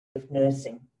of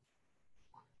nursing.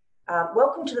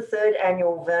 Welcome to the third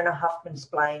annual Verna Huffman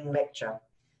Splane lecture,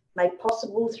 made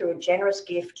possible through a generous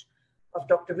gift of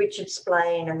Dr. Richard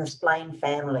Splane and the Splane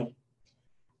family.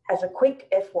 As a quick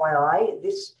FYI,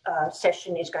 this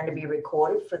session is going to be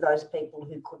recorded for those people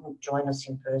who couldn't join us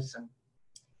in person.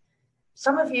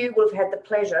 Some of you will have had the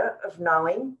pleasure of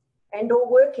knowing and or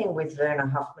working with Verna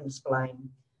Huffman Splane.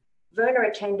 Verna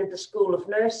attended the School of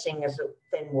Nursing, as it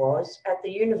then was, at the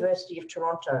University of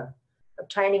Toronto,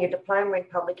 obtaining a diploma in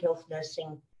public health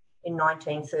nursing in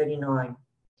 1939.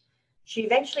 She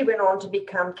eventually went on to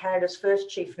become Canada's first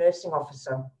Chief Nursing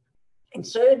Officer and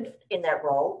served in that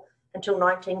role until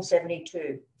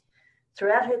 1972.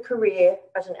 Throughout her career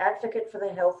as an advocate for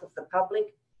the health of the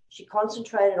public, she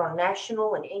concentrated on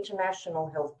national and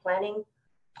international health planning,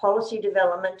 policy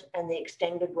development, and the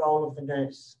extended role of the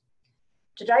nurse.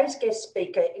 Today's guest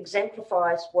speaker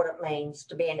exemplifies what it means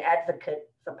to be an advocate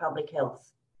for public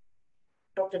health.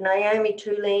 Dr. Naomi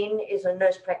Thulien is a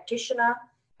nurse practitioner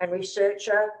and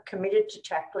researcher committed to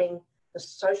tackling the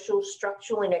social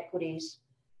structural inequities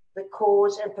that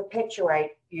cause and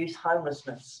perpetuate youth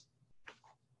homelessness.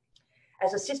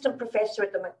 As assistant professor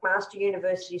at the McMaster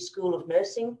University School of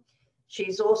Nursing, she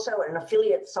is also an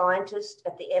affiliate scientist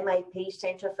at the MAP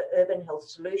Centre for Urban Health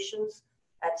Solutions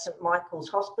at St Michael's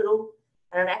Hospital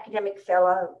and an academic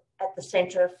fellow at the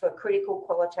Centre for Critical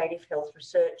Qualitative Health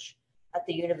Research at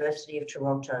the University of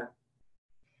Toronto.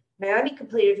 Naomi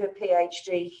completed her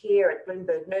PhD here at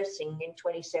Bloomberg Nursing in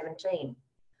 2017.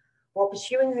 While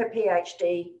pursuing her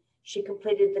PhD, she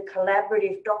completed the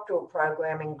collaborative doctoral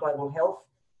program in global health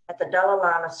at the Dalla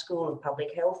Lana School of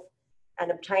Public Health and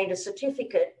obtained a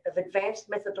certificate of advanced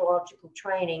methodological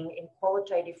training in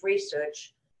qualitative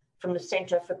research from the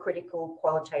Centre for Critical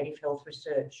Qualitative Health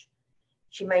Research.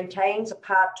 She maintains a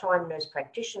part-time nurse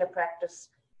practitioner practice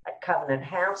at Covenant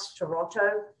House,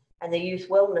 Toronto, and the Youth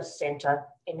Wellness Centre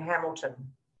in Hamilton.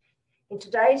 In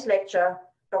today's lecture,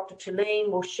 Dr. Thulien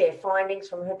will share findings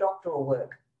from her doctoral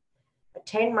work, a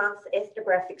 10-month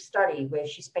ethnographic study where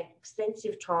she spent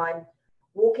extensive time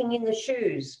walking in the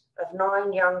shoes of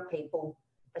 9 young people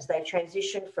as they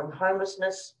transitioned from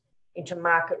homelessness into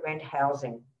market rent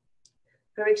housing.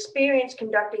 Her experience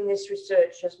conducting this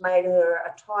research has made her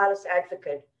a tireless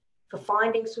advocate for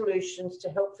finding solutions to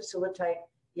help facilitate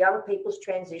young people's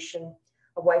transition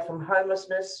away from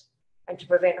homelessness and to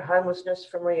prevent homelessness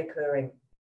from reoccurring.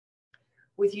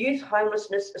 With youth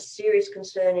homelessness a serious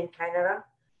concern in Canada,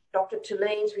 Dr.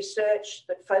 Thulien's research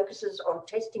that focuses on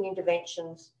testing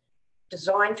interventions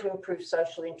designed to improve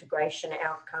social integration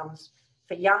outcomes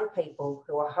for young people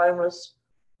who are homeless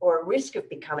or at risk of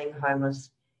becoming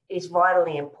homeless is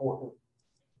vitally important.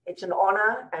 It's an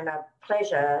honour and a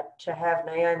pleasure to have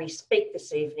Naomi speak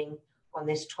this evening on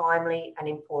this timely and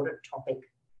important topic.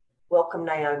 Welcome,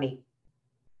 Naomi.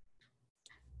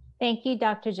 Thank you,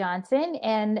 Dr. Johnson,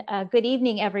 and good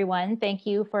evening, everyone. Thank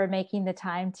you for making the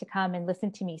time to come and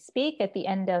listen to me speak at the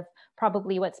end of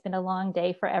probably what's been a long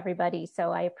day for everybody,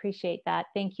 so I appreciate that.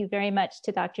 Thank you very much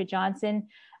to Dr. Johnson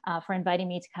for inviting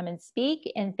me to come and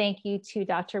speak, and thank you to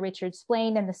Dr. Richard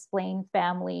Splane and the Splane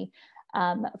family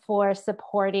for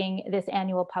supporting this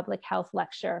annual public health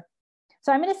lecture.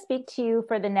 So I'm going to speak to you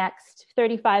for the next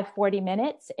 35-40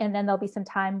 minutes, and then there'll be some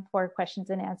time for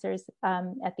questions and answers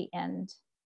at the end.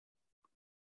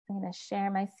 I'm going to share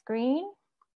my screen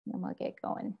and we'll get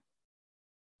going.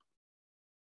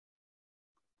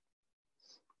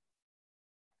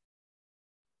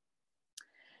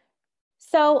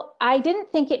 So I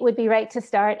didn't think it would be right to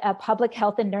start a public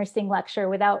health and nursing lecture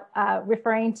without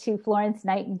referring to Florence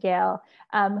Nightingale,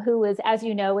 who was, as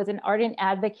you know, was an ardent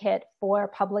advocate for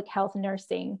public health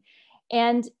nursing.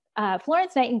 And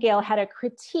Florence Nightingale had a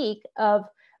critique of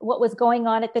what was going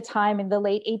on at the time in the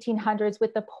late 1800s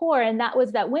with the poor, and that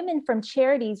was that women from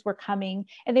charities were coming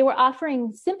and they were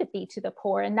offering sympathy to the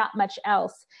poor and not much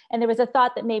else. And there was a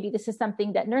thought that maybe this is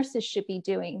something that nurses should be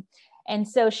doing. And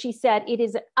so she said, it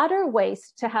is utter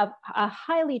waste to have a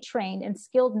highly trained and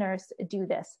skilled nurse do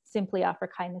this, simply offer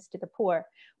kindness to the poor,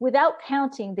 without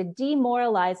counting the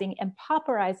demoralizing and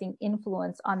pauperizing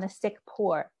influence on the sick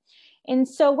poor. And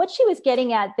so what she was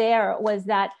getting at there was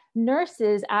that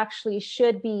nurses actually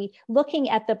should be looking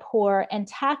at the poor and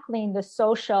tackling the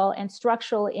social and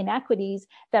structural inequities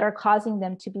that are causing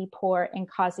them to be poor and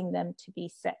causing them to be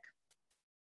sick.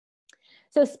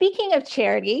 So speaking of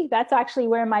charity, that's actually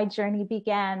where my journey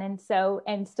began, and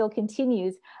still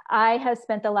continues. I have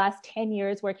spent the last 10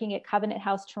 years working at Covenant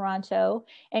House Toronto,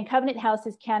 and Covenant House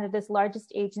is Canada's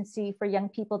largest agency for young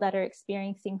people that are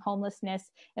experiencing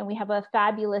homelessness. And we have a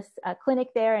fabulous clinic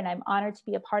there, and I'm honored to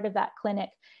be a part of that clinic.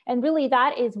 And really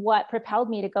that is what propelled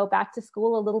me to go back to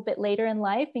school a little bit later in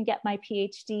life and get my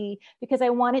PhD, because I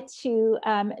wanted to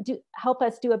help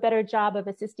us do a better job of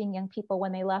assisting young people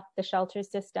when they left the shelter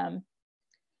system.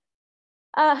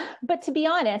 But to be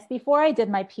honest, before I did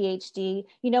my PhD,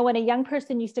 when a young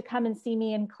person used to come and see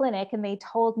me in clinic and they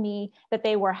told me that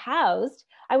they were housed,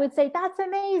 I would say, that's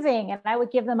amazing. And I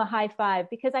would give them a high five,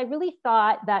 because I really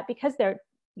thought that because they're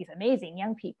these amazing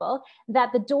young people,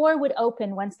 that the door would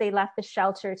open once they left the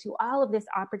shelter to all of this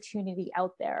opportunity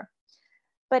out there.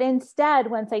 But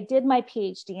instead, once I did my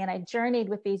PhD and I journeyed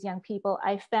with these young people,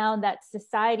 I found that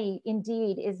society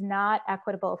indeed is not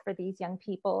equitable for these young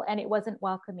people, and it wasn't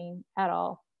welcoming at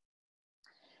all.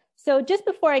 So just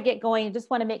before I get going, I just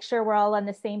want to make sure we're all on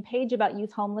the same page about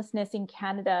youth homelessness in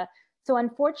Canada. So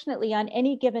unfortunately, on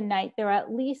any given night, there are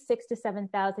at least 6,000 to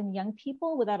 7,000 young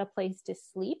people without a place to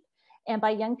sleep. And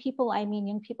by young people, I mean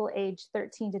young people aged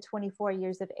 13 to 24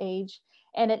 years of age.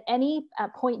 And at any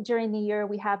point during the year,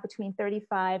 we have between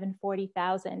 35 and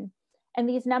 40,000. And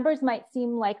these numbers might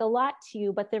seem like a lot to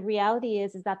you, but the reality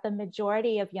is that the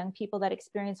majority of young people that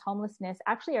experience homelessness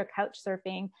actually are couch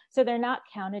surfing. So they're not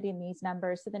counted in these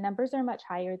numbers. So the numbers are much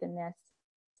higher than this.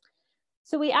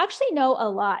 So we actually know a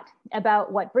lot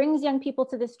about what brings young people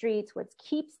to the streets, what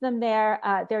keeps them there.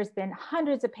 There's been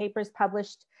hundreds of papers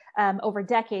published over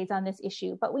decades on this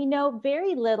issue, but we know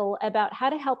very little about how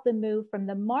to help them move from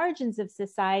the margins of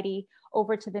society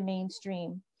over to the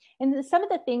mainstream. And some of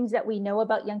the things that we know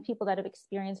about young people that have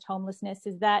experienced homelessness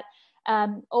is that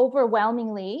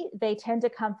overwhelmingly, they tend to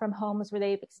come from homes where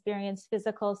they've experienced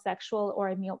physical, sexual, or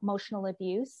emotional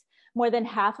abuse. More than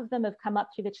half of them have come up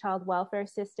through the child welfare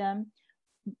system.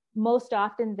 Most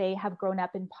often they have grown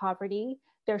up in poverty.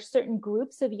 There are certain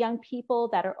groups of young people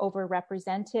that are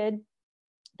overrepresented.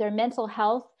 Their mental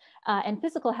health and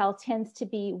physical health tends to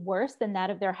be worse than that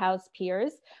of their housed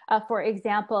peers. For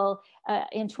example,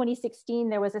 in 2016,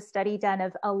 there was a study done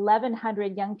of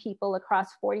 1,100 young people across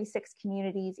 46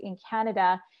 communities in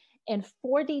Canada, and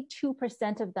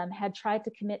 42% of them had tried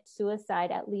to commit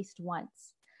suicide at least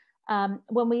once.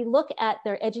 When we look at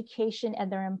their education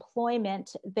and their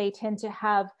employment, they tend to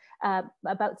have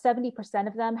about 70%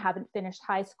 of them haven't finished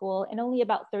high school, and only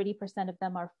about 30% of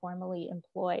them are formally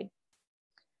employed.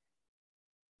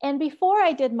 And before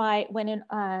I did my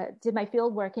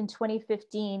field work in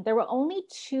 2015, there were only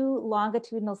 2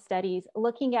 longitudinal studies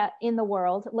looking at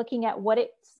looking at what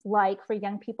it's like for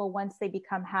young people once they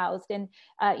become housed. And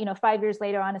 5 years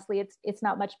later, honestly, it's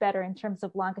not much better in terms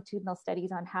of longitudinal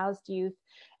studies on housed youth.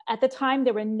 At the time,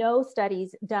 there were no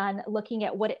studies done looking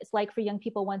at what it's like for young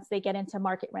people once they get into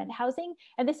market rent housing.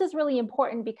 And this is really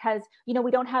important because,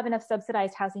 we don't have enough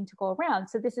subsidized housing to go around.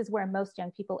 So this is where most young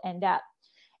people end up.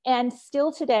 And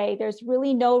still today, there's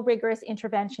really no rigorous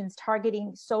interventions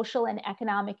targeting social and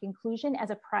economic inclusion as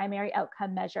a primary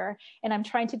outcome measure. And I'm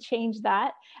trying to change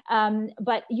that.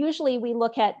 But usually we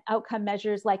look at outcome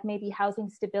measures like maybe housing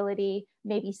stability,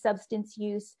 maybe substance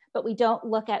use, but we don't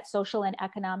look at social and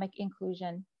economic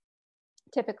inclusion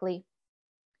typically.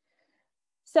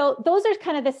 So those are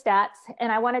kind of the stats, and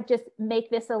I want to just make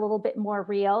this a little bit more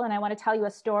real. And I want to tell you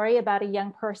a story about a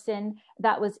young person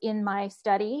that was in my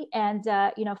study. And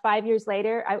 5 years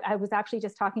later, I was actually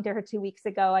just talking to her 2 weeks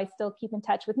ago. I still keep in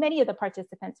touch with many of the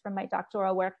participants from my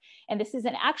doctoral work. And this is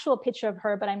an actual picture of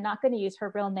her, but I'm not going to use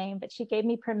her real name. But she gave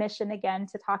me permission again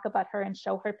to talk about her and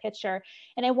show her picture.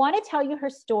 And I want to tell you her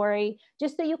story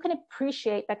just so you can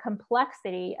appreciate the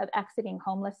complexity of exiting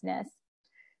homelessness.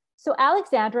 So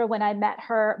Alexandra, when I met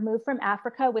her, moved from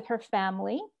Africa with her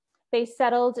family. They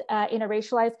settled in a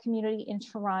racialized community in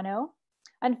Toronto.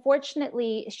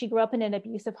 Unfortunately, she grew up in an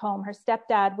abusive home. Her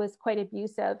stepdad was quite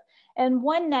abusive. And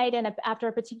one night, after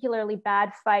a particularly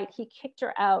bad fight, he kicked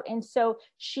her out. And so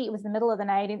it was the middle of the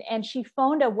night, and she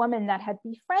phoned a woman that had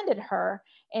befriended her.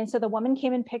 And so the woman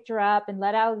came and picked her up and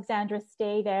let Alexandra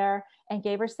stay there and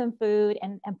gave her some food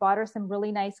and bought her some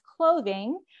really nice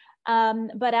clothing.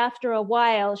 But after a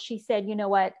while, she said, you know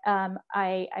what,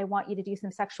 I want you to do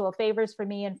some sexual favors for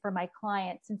me and for my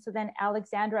clients. And so then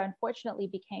Alexandra, unfortunately,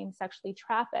 became sexually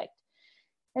trafficked.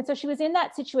 And so she was in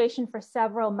that situation for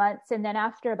several months. And then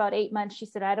after about 8 months, she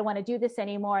said, I don't want to do this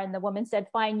anymore. And the woman said,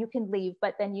 fine, you can leave,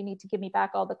 but then you need to give me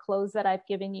back all the clothes that I've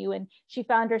given you. And she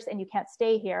found her, and you can't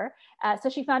stay here. So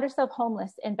she found herself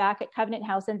homeless and back at Covenant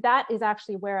House. And that is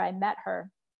actually where I met her.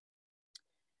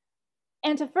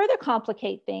 And to further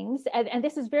complicate things, and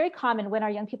this is very common when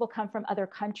our young people come from other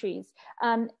countries,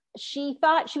 she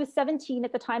thought she was 17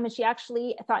 at the time, and she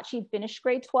actually thought she'd finished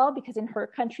grade 12 because in her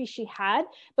country she had.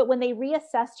 But when they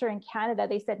reassessed her in Canada,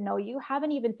 they said, no, you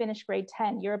haven't even finished grade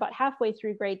 10. You're about halfway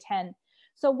through grade 10.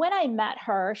 So when I met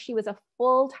her, she was a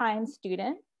full-time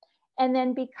student. And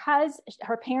then because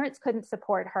her parents couldn't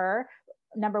support her,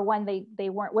 number one, they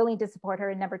weren't willing to support her.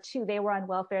 And number two, they were on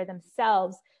welfare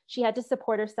themselves. She had to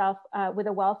support herself with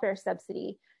a welfare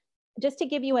subsidy. Just to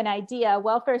give you an idea,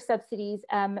 welfare subsidies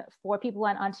for people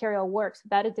on Ontario Works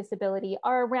without a disability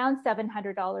are around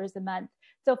 $700 a month.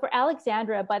 So for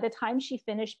Alexandra, by the time she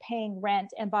finished paying rent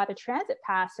and bought a transit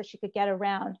pass so she could get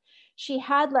around, she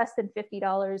had less than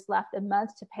 $50 left a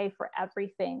month to pay for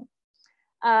everything.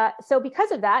 So because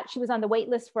of that, she was on the wait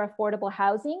list for affordable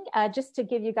housing. Just to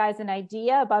give you guys an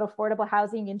idea about affordable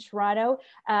housing in Toronto,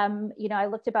 I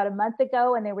looked about a month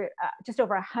ago and there were just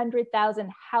over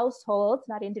 100,000 households,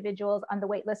 not individuals, on the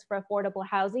wait list for affordable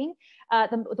housing.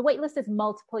 The wait list is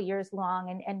multiple years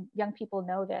long, and young people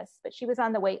know this, but she was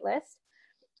on the wait list.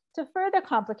 To further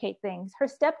complicate things, her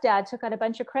stepdad took out a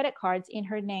bunch of credit cards in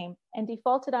her name and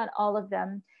defaulted on all of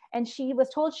them. And she was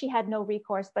told she had no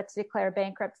recourse but to declare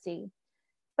bankruptcy.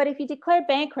 But if you declare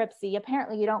bankruptcy,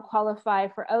 apparently you don't qualify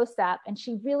for OSAP. And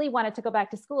she really wanted to go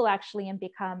back to school actually and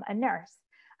become a nurse.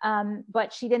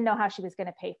 But she didn't know how she was going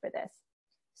to pay for this.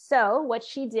 So what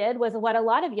she did was what a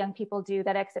lot of young people do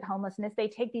that exit homelessness. They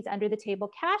take these under the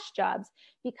table cash jobs,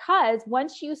 because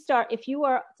once you start, if you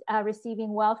are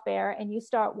receiving welfare and you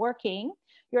start working,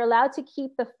 you're allowed to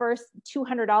keep the first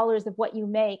 $200 of what you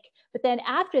make. But then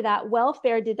after that,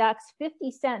 welfare deducts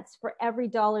 50 cents for every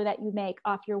dollar that you make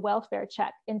off your welfare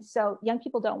check. And so young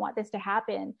people don't want this to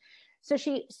happen. So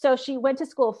she went to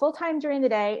school full-time during the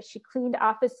day. She cleaned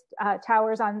office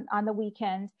towers on the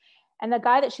weekend. And the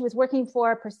guy that she was working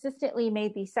for persistently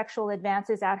made these sexual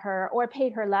advances at her or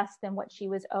paid her less than what she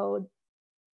was owed.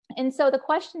 And so the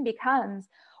question becomes,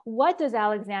 what does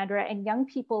Alexandra and young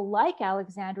people like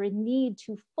Alexandra need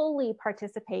to fully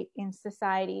participate in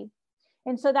society?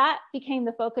 And so that became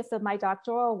the focus of my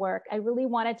doctoral work. I really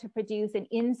wanted to produce an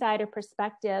insider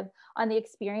perspective on the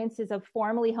experiences of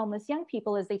formerly homeless young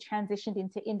people as they transitioned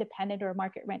into independent or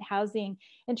market rent housing,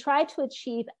 and try to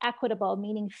achieve equitable,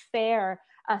 meaning fair,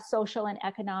 social and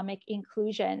economic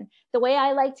inclusion. The way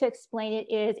I like to explain it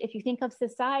is, if you think of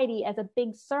society as a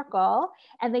big circle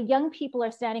and the young people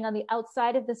are standing on the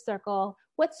outside of the circle,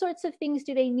 what sorts of things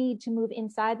do they need to move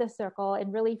inside the circle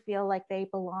and really feel like they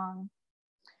belong?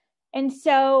 And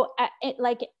so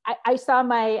I saw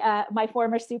my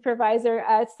former supervisor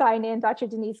sign in, Dr.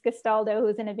 Denise Castaldo,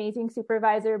 who's an amazing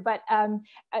supervisor. But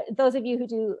those of you who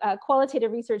do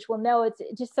qualitative research will know it's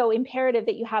just so imperative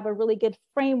that you have a really good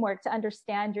framework to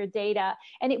understand your data.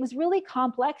 And it was really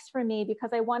complex for me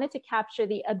because I wanted to capture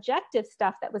the objective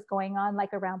stuff that was going on,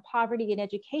 like around poverty and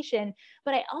education.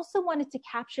 But I also wanted to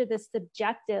capture the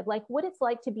subjective, like what it's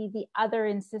like to be the other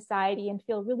in society and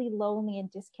feel really lonely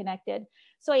and disconnected.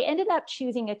 So I ended up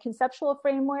choosing a conceptual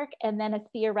framework and then a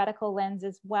theoretical lens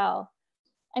as well.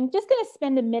 I'm just going to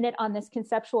spend a minute on this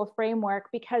conceptual framework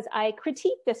because I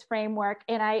critiqued this framework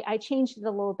and I changed it a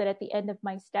little bit at the end of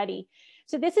my study.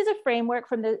 So this is a framework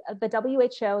from the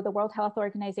WHO, the World Health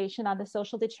Organization, on the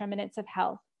social determinants of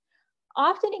health.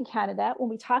 Often in Canada, when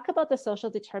we talk about the social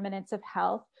determinants of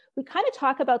health, we kind of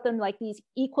talk about them like these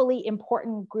equally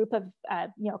important group of,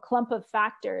 clump of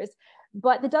factors.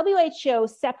 But the WHO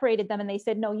separated them and they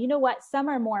said, no, you know what? Some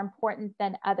are more important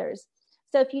than others.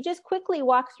 So if you just quickly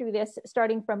walk through this,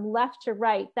 starting from left to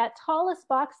right, that tallest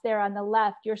box there on the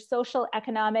left, your social,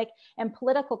 economic, and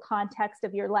political context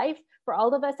of your life, for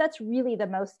all of us, that's really the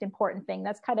most important thing.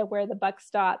 That's kind of where the buck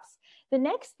stops. The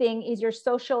next thing is your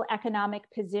social economic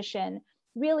position.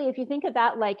 Really, if you think of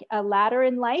that like a ladder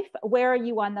in life, where are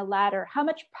you on the ladder? How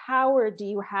much power do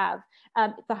you have?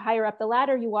 The higher up the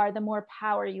ladder you are, the more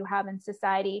power you have in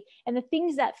society. And the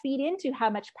things that feed into how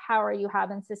much power you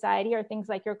have in society are things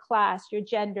like your class, your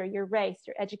gender, your race,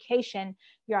 your education,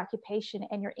 your occupation,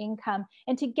 and your income.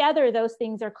 And together, those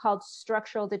things are called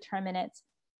structural determinants.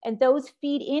 And those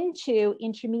feed into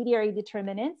intermediary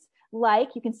determinants.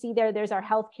 Like you can see there's our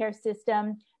healthcare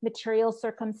system, material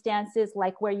circumstances,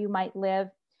 like where you might live.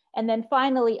 And then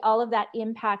finally, all of that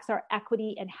impacts our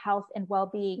equity and health and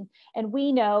well-being. And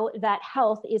we know that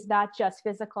health is not just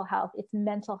physical health, it's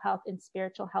mental health and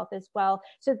spiritual health as well.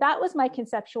 So that was my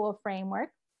conceptual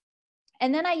framework.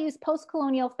 And then I use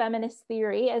post-colonial feminist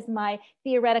theory as my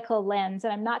theoretical lens.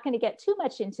 And I'm not going to get too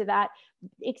much into that,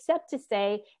 except to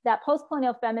say that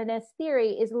post-colonial feminist theory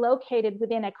is located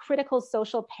within a critical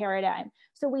social paradigm.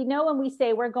 So we know when we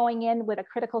say we're going in with a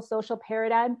critical social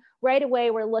paradigm, right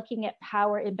away we're looking at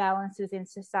power imbalances in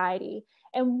society.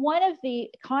 And one of the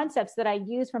concepts that I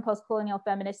used from post-colonial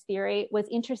feminist theory was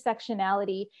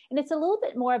intersectionality. And it's a little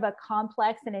bit more of a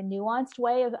complex and a nuanced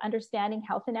way of understanding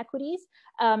health inequities.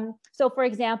 So for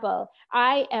example,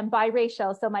 I am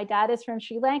biracial. So my dad is from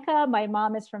Sri Lanka, my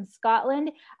mom is from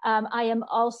Scotland. I am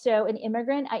also an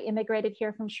immigrant. I immigrated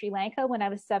here from Sri Lanka when I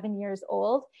was 7 years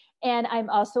old. And I'm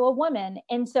also a woman.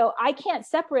 And so I can't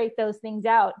separate those things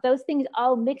out. Those things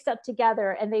all mix up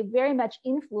together and they very much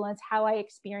influence how I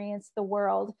experience the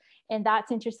world. And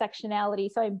that's intersectionality.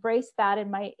 So I embraced that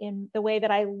in the way that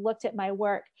I looked at my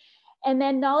work. And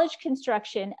then knowledge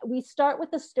construction, we start with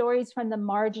the stories from the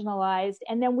marginalized,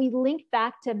 and then we link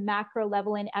back to macro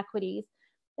level inequities.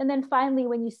 And then finally,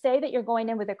 when you say that you're going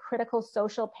in with a critical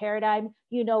social paradigm,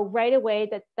 you know right away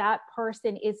that that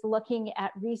person is looking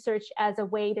at research as a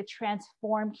way to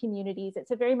transform communities. It's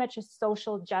a very much a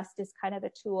social justice kind of a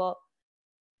tool.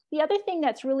 The other thing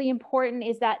that's really important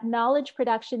is that knowledge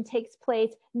production takes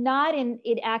place not in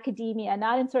academia,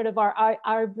 not in sort of our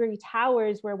ivory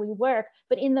towers where we work,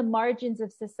 but in the margins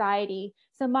of society.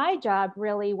 So my job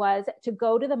really was to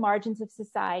go to the margins of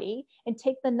society and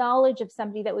take the knowledge of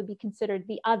somebody that would be considered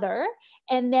the other,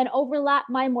 and then overlap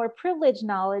my more privileged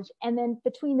knowledge. And then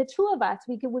between the two of us,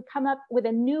 would come up with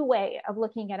a new way of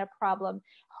looking at a problem.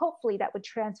 Hopefully that would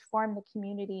transform the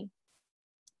community.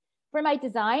 For my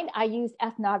design, I used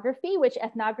ethnography, which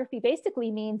ethnography basically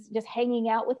means just hanging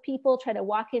out with people, trying to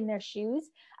walk in their shoes.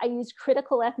 I used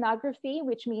critical ethnography,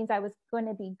 which means I was going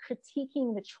to be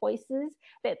critiquing the choices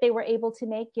that they were able to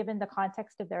make given the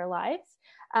context of their lives.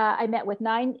 I met with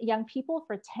 9 young people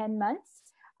for 10 months.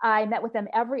 I met with them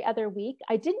every other week.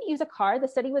 I didn't use a car. The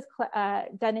study was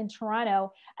done in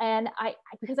Toronto. And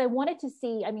because I wanted to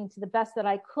see, to the best that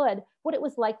I could, what it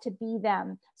was like to be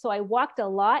them. So I walked a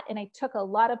lot and I took a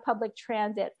lot of public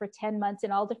transit for 10 months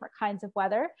in all different kinds of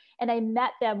weather. And I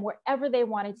met them wherever they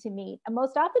wanted to meet. And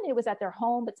most often it was at their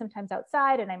home, but sometimes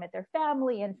outside. And I met their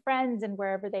family and friends and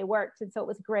wherever they worked. And so it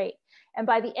was great. And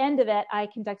by the end of it, I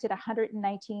conducted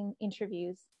 119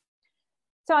 interviews.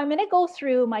 So I'm going to go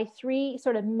through my 3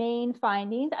 sort of main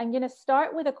findings. I'm going to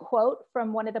start with a quote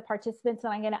from one of the participants,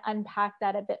 and I'm going to unpack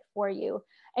that a bit for you.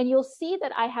 And you'll see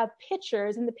that I have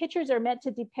pictures, and the pictures are meant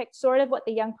to depict sort of what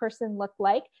the young person looked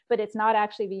like, but it's not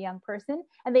actually the young person.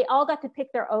 And they all got to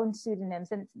pick their own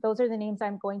pseudonyms, and those are the names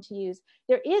I'm going to use.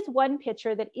 There is one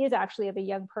picture that is actually of a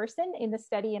young person in the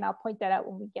study, and I'll point that out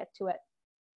when we get to it.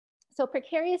 So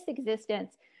precarious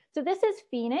existence. So this is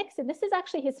Phoenix, and this is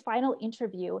actually his final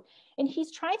interview. And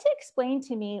he's trying to explain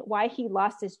to me why he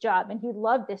lost his job, and he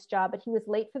loved this job, but he was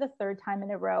late for the 3rd time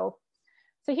in a row.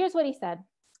 So here's what he said.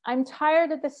 I'm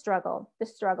tired of the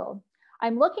struggle.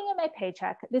 I'm looking at my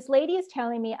paycheck. This lady is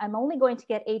telling me I'm only going to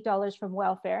get $8 from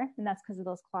welfare, and that's because of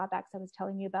those clawbacks I was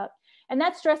telling you about. And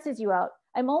that stresses you out.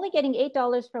 I'm only getting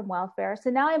 $8 from welfare, so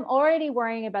now I'm already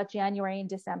worrying about January and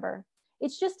December.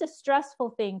 It's just a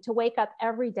stressful thing to wake up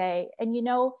every day. And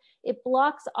it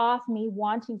blocks off me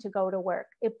wanting to go to work.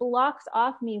 It blocks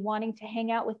off me wanting to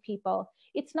hang out with people.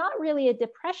 It's not really a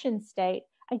depression state.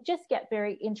 I just get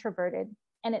very introverted.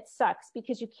 And it sucks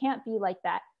because you can't be like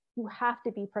that. You have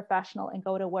to be professional and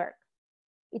go to work.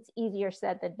 It's easier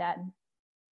said than done.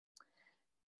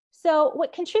 So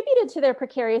what contributed to their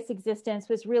precarious existence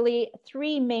was really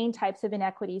 3 main types of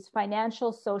inequities: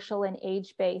 financial, social, and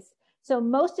age-based. So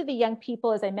most of the young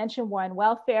people, as I mentioned, were on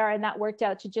welfare, and that worked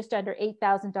out to just under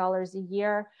 $8,000 a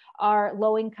year. Our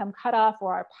low-income cutoff,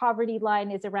 or our poverty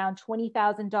line, is around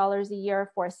 $20,000 a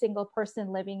year for a single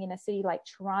person living in a city like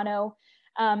Toronto.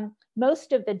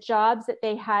 Most of the jobs that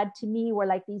they had, to me, were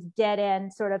like these dead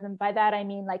end sort of, and by that I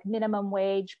mean like minimum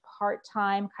wage,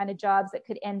 part-time kind of jobs that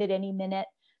could end at any minute.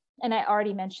 And I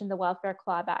already mentioned the welfare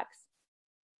clawbacks.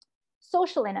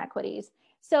 Social inequities.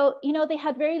 So, they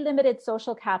had very limited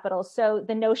social capital. So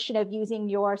the notion of using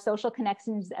your social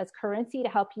connections as currency to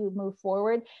help you move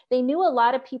forward, they knew a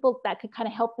lot of people that could kind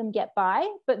of help them get by,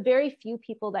 but very few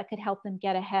people that could help them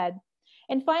get ahead.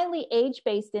 And finally,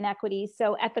 age-based inequities.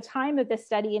 So at the time of this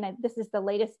study, and this is the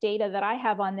latest data that I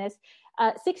have on this,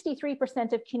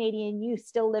 63% of Canadian youth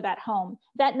still live at home.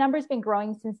 That number's been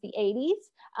growing since the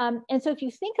 80s. And so if you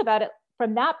think about it,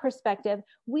 from that perspective,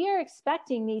 we are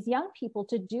expecting these young people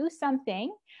to do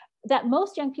something that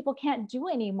most young people can't do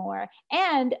anymore.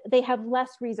 And they have less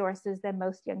resources than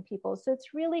most young people. So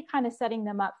it's really kind of setting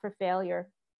them up for failure.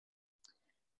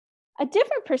 A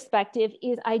different perspective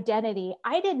is identity.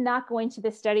 I did not go into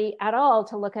this study at all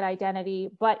to look at identity,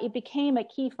 but it became a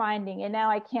key finding, and now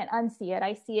I can't unsee it.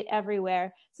 I see it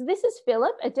everywhere. So this is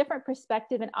Philip, a different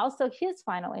perspective, and also his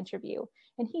final interview.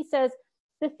 And he says,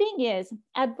 the thing is,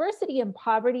 adversity and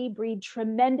poverty breed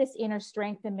tremendous inner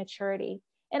strength and maturity,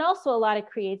 and also a lot of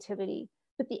creativity.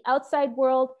 But the outside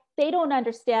world, they don't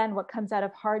understand what comes out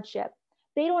of hardship.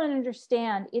 They don't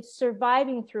understand it's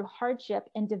surviving through hardship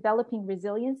and developing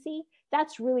resiliency.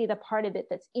 That's really the part of it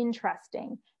that's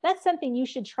interesting. That's something you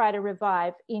should try to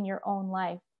revive in your own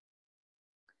life.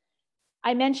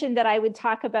 I mentioned that I would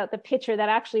talk about the picture that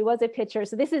actually was a picture.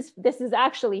 So this is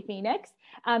actually Phoenix.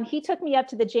 He took me up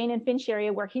to the Jane and Finch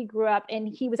area where he grew up, and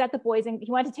he was at the he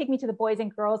wanted to take me to the Boys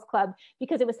and Girls Club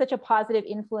because it was such a positive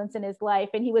influence in his life.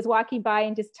 And he was walking by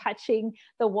and just touching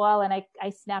the wall, and I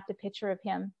snapped a picture of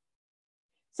him.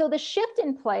 So the shift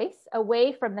in place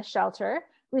away from the shelter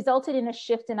resulted in a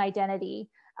shift in identity.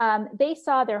 They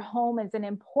saw their home as an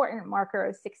important marker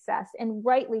of success, and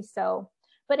rightly so.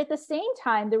 But at the same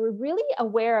time, they were really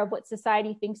aware of what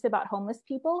society thinks about homeless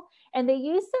people, and they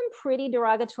used some pretty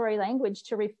derogatory language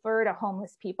to refer to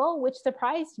homeless people, which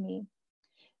surprised me.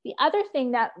 The other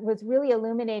thing that was really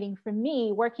illuminating for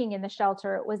me working in the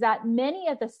shelter was that many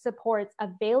of the supports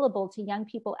available to young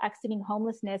people exiting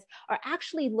homelessness are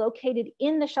actually located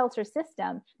in the shelter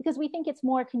system because we think it's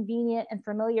more convenient and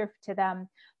familiar to them.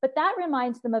 But that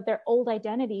reminds them of their old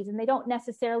identities, and they don't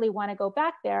necessarily want to go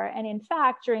back there. And in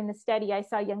fact, during the study, I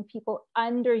saw young people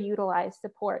underutilize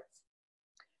supports.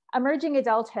 Emerging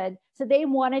adulthood, so they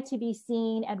wanted to be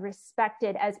seen and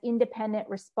respected as independent,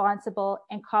 responsible,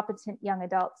 and competent young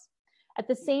adults. At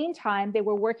the same time, they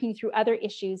were working through other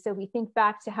issues. So we think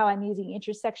back to how I'm using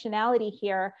intersectionality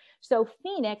here. So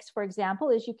Phoenix, for example,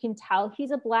 as you can tell,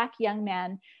 he's a Black young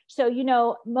man. So, you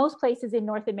know, most places in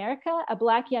North America, a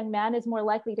Black young man is more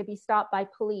likely to be stopped by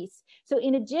police. So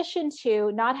in addition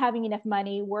to not having enough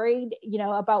money, worried, you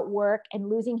know, about work and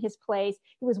losing his place,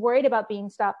 he was worried about being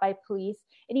stopped by police.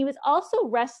 And he was also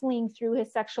wrestling through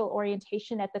his sexual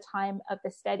orientation at the time of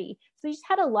the study. So he just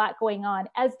had a lot going on,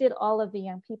 as did all of the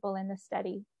young people in the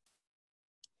study.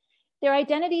 Their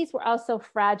identities were also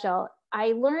fragile.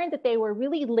 I learned that they were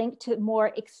really linked to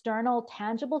more external,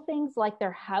 tangible things like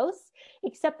their house,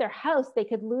 except their house, they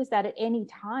could lose that at any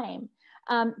time.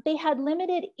 They had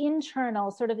limited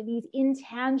internal, sort of these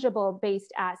intangible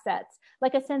based assets,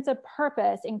 like a sense of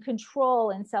purpose and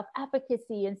control and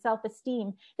self-efficacy and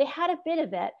self-esteem. They had a bit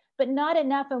of it, but not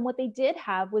enough. And what they did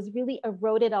have was really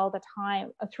eroded all the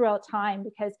time, throughout time,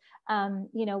 because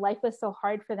you know, life was so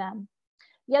hard for them.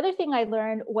 The other thing I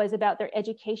learned was about their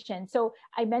education. So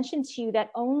I mentioned to you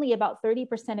that only about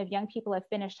 30% of young people have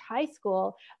finished high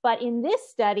school, but in this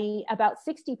study, about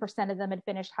 60% of them had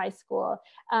finished high school.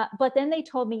 But then they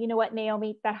told me, you know what,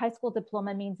 Naomi, that high school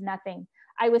diploma means nothing.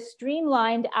 I was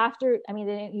streamlined after, I mean,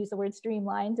 they didn't use the word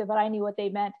streamlined, but I knew what they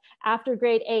meant. After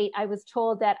grade 8, I was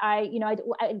told that I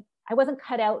wasn't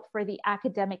cut out for the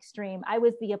academic stream. I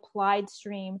was the applied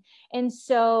stream. And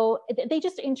so they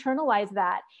just internalized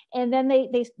that. And then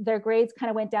their grades kind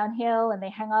of went downhill and they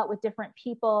hung out with different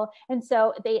people. And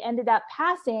so they ended up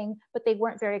passing, but they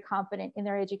weren't very confident in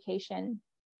their education.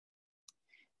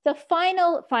 The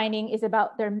final finding is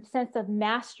about their sense of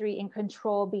mastery and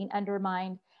control being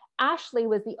undermined. Ashley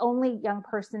was the only young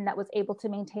person that was able to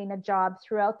maintain a job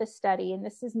throughout the study. And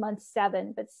this is month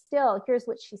 7, but still, here's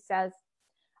what she says.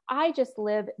 I just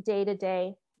live day to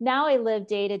day. Now I live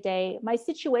day to day. My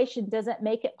situation doesn't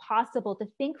make it possible to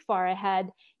think far ahead.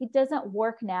 It doesn't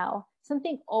work now.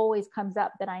 Something always comes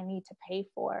up that I need to pay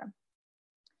for.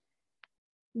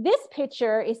 This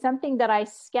picture is something that I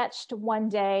sketched one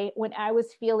day when I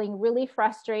was feeling really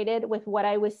frustrated with what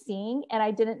I was seeing, and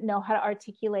I didn't know how to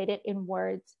articulate it in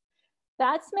words.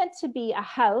 That's meant to be a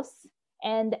house,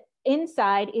 and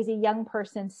inside is a young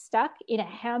person stuck in a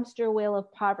hamster wheel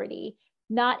of poverty,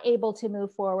 not able to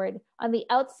move forward. On the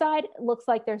outside, it looks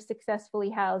like they're successfully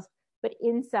housed, but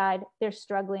inside they're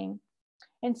struggling.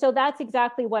 And so that's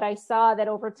exactly what I saw, that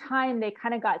over time they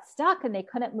kind of got stuck and they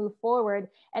couldn't move forward,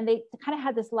 and they kind of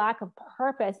had this lack of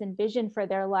purpose and vision for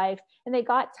their life, and they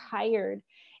got tired.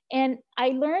 And I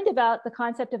learned about the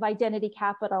concept of identity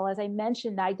capital. As I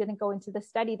mentioned, I didn't go into the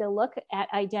study to look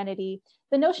at identity.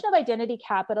 The notion of identity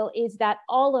capital is that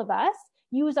all of us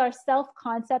use our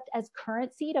self-concept as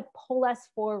currency to pull us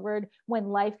forward when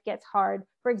life gets hard.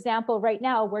 For example, right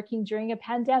now, working during a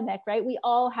pandemic, right? We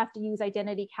all have to use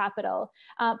identity capital,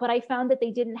 but I found that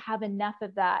they didn't have enough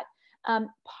of that.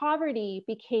 Poverty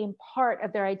became part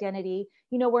of their identity.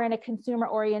 You know, we're in a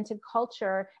consumer-oriented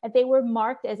culture, and they were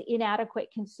marked as inadequate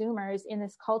consumers in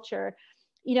this culture.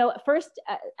 you know,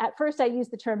 at first I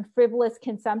used the term frivolous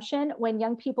consumption when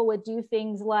young people would do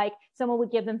things like someone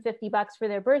would give them $50 for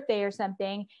their birthday or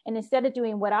something. And instead of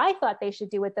doing what I thought they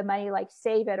should do with the money, like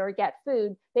save it or get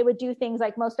food, they would do things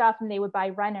like most often they would buy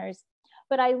runners.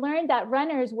 But I learned that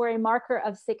runners were a marker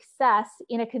of success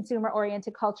in a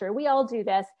consumer-oriented culture. We all do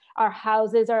this. Our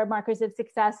houses are markers of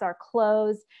success, our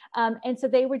clothes. And so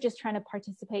they were just trying to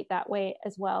participate that way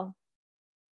as well.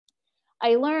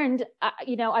 I learned,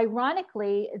 you know,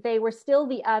 ironically, they were still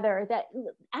the other, that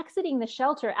exiting the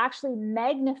shelter actually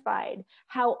magnified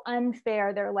how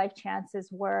unfair their life chances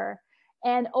were.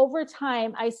 And over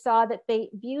time, I saw that they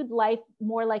viewed life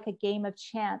more like a game of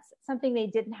chance, something they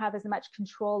didn't have as much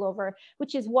control over,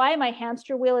 which is why my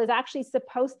hamster wheel is actually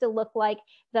supposed to look like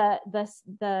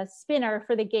the spinner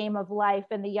for the game of life,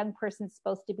 and the young person's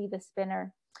supposed to be the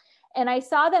spinner. And I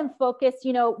saw them focus,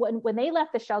 you know, when they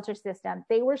left the shelter system,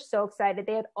 they were so excited.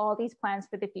 They had all these plans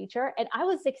for the future. And I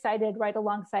was excited right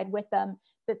alongside with them.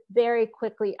 But very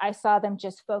quickly, I saw them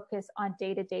just focus on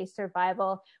day-to-day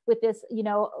survival with this, you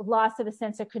know, loss of a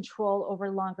sense of control over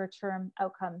longer-term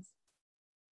outcomes.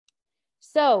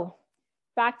 So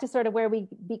back to sort of where we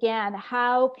began,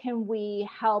 how can we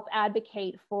help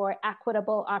advocate for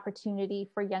equitable opportunity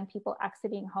for young people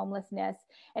exiting homelessness?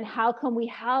 And how can we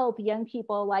help young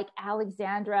people like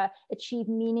Alexandra achieve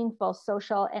meaningful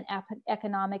social and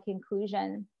economic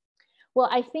inclusion? Well,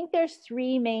 I think there's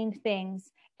three main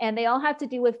things, and they all have to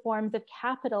do with forms of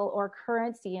capital or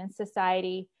currency in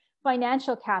society.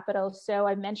 Financial capital, so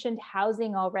I mentioned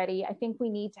housing already. I think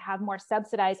we need to have more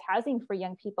subsidized housing for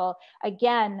young people.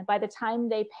 Again, by the time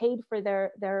they paid for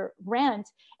their rent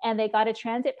and they got a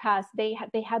transit pass, they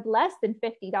had less than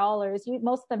 $50.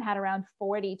 Most of them had around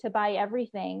 $40 to buy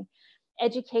everything.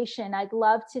 Education, I'd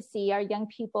love to see our young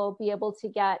people be able to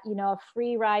get, you know, a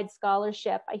free ride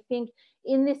scholarship. I think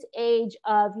in this age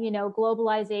of, you know,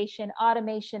 globalization,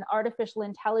 automation, artificial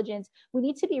intelligence, we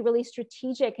need to be really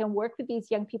strategic and work with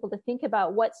these young people to think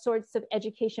about what sorts of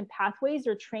education pathways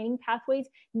or training pathways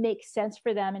make sense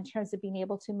for them in terms of being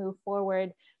able to move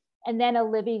forward. And then a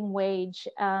living wage,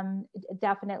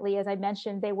 definitely, as I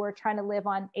mentioned, they were trying to live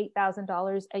on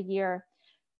 $8,000 a year.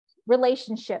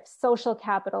 Relationships, social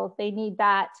capital, they need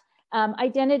that.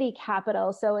 Identity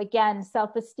capital, so again,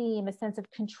 self-esteem, a sense of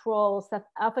control,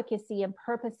 self-efficacy, and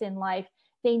purpose in life.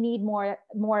 They need more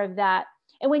of that.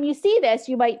 And when you see this,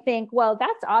 you might think, well,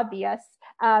 that's obvious,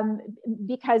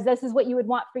 because this is what you would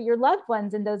want for your loved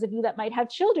ones. And those of you that might have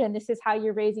children, this is how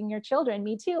you're raising your children.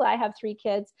 Me too, I have 3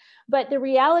 kids. But the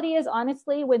reality is,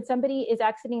 honestly, when somebody is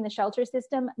exiting the shelter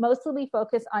system, mostly we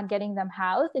focus on getting them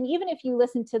housed. And even if you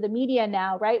listen to the media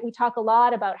now, right, we talk a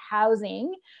lot about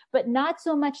housing, but not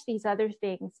so much these other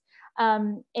things.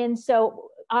 And so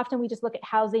often we just look at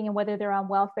housing and whether they're on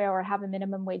welfare or have a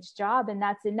minimum wage job, and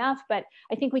that's enough. But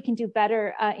I think we can do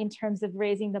better in terms of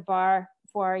raising the bar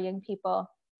for our young people.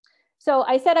 So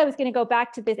I said I was going to go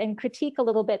back to this and critique a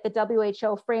little bit the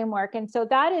WHO framework. And so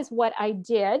that is what I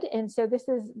did. And so this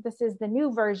is the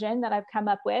new version that I've come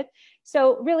up with.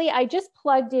 So really, I just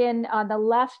plugged in on the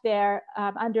left there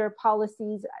under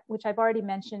policies, which I've already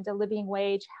mentioned, a living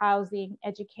wage, housing,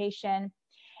 education.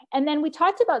 And then we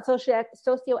talked about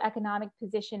socioeconomic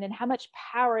position and how much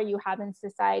power you have in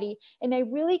society. And I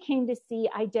really came to see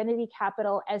identity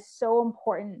capital as so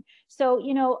important. So,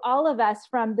 you know, all of us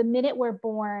from the minute we're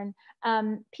born,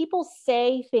 people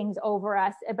say things over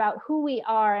us about who we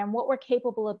are and what we're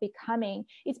capable of becoming.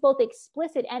 It's both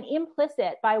explicit and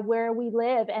implicit by where we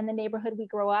live and the neighborhood we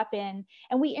grow up in.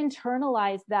 And we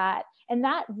internalize that. And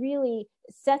that really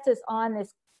sets us on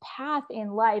this path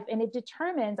in life, and it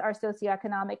determines our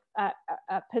socioeconomic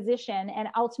position and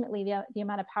ultimately the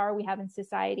amount of power we have in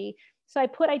society. So I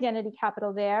put identity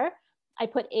capital there. I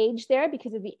put age there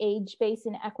because of the age-based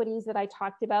inequities that I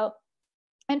talked about.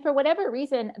 And for whatever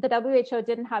reason, the WHO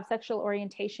didn't have sexual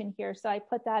orientation here, so I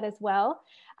put that as well.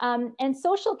 And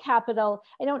social capital,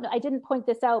 I didn't point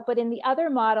this out, but in the other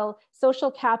model, social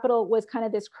capital was kind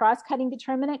of this cross-cutting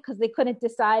determinant because they couldn't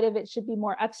decide if it should be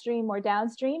more upstream or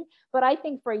downstream. But I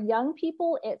think for young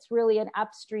people, it's really an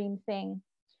upstream thing.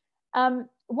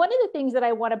 One of the things that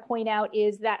I want to point out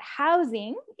is that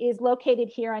housing is located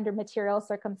here under material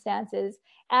circumstances,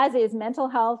 as is mental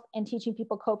health and teaching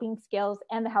people coping skills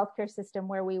and the healthcare system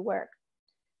where we work.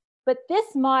 But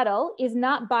this model is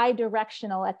not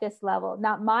bi-directional at this level,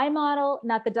 not my model,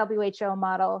 not the WHO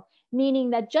model,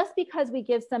 meaning that just because we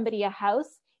give somebody a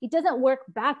house, it doesn't work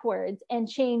backwards and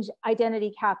change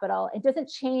identity capital. It doesn't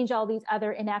change all these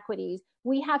other inequities.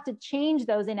 We have to change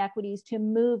those inequities to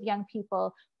move young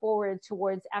people forward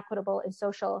towards equitable and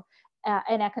social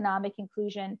and economic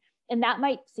inclusion. And that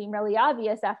might seem really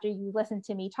obvious after you listen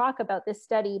to me talk about this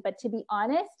study, but to be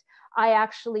honest, I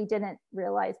actually didn't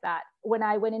realize that. When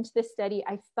I went into this study,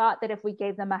 I thought that if we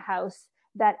gave them a house,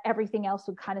 that everything else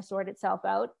would kind of sort itself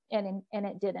out, and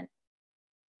it didn't.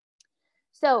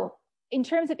 So in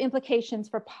terms of implications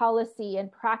for policy and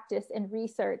practice and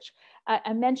research,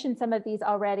 I mentioned some of these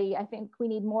already. I think we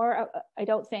need more,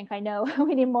 I know,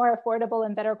 we need more affordable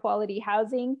and better quality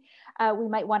housing. We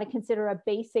might want to consider a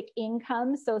basic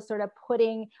income, so sort of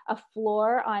putting a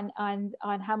floor on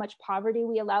how much poverty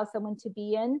we allow someone to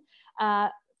be in.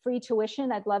 Free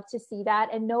tuition, I'd love to see that,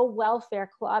 and no welfare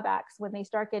clawbacks when they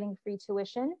start getting free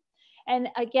tuition. And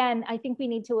again, I think we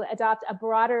need to adopt a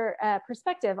broader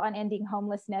perspective on ending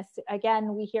homelessness.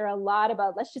 Again, we hear a lot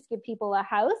about let's just give people a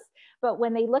house, but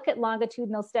when they look at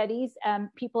longitudinal studies,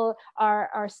 people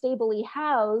are stably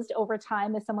housed over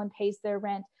time as someone pays their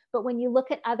rent. But when you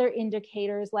look at other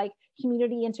indicators like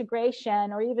community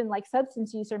integration or even like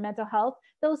substance use or mental health,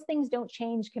 those things don't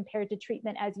change compared to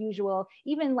treatment as usual,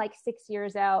 even like 6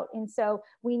 years out. And so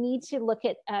we need to look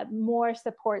at more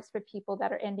supports for people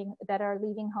that are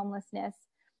leaving homelessness.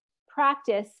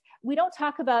 Practice, we don't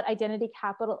talk about identity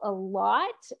capital a lot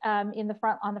on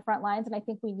the front lines, and I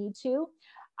think we need to.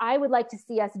 I would like to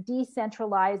see us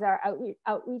decentralize our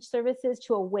outreach services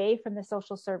to away from the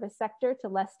social service sector to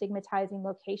less stigmatizing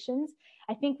locations.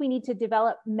 I think we need to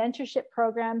develop mentorship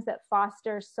programs that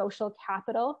foster social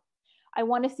capital. I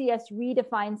want to see us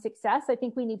redefine success. I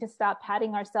think we need to stop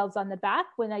patting ourselves on the back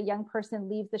when a young person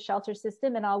leaves the shelter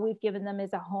system and all we've given them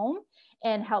is a home,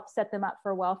 and help set them up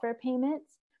for welfare payments.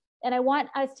 And I want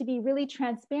us to be really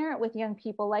transparent with young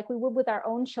people, like we would with our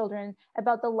own children,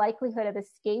 about the likelihood of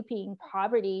escaping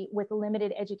poverty with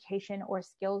limited education or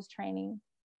skills training.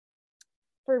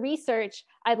 For research,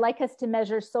 I'd like us to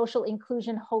measure social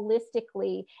inclusion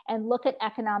holistically and look at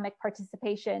economic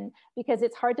participation, because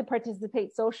it's hard to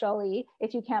participate socially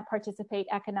if you can't participate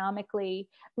economically.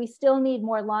 We still need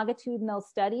more longitudinal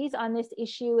studies on this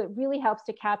issue. It really helps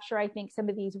to capture, I think, some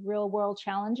of these real world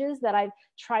challenges that I've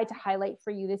tried to highlight for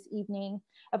you this evening.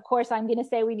 Of course, I'm going to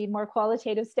say we need more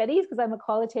qualitative studies because I'm a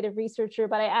qualitative researcher,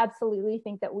 but I absolutely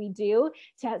think that we do,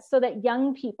 so that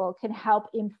young people can help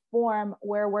inform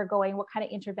where we're going, what kind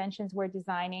of interventions we're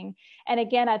designing. And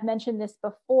again, I've mentioned this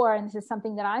before, and this is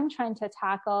something that I'm trying to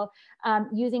tackle,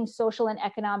 using social and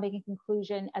economic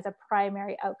inclusion as a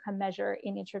primary outcome measure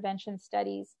in intervention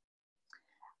studies.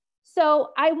 So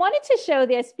I wanted to show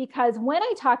this because when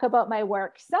I talk about my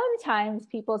work, sometimes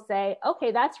people say,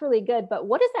 okay, that's really good, but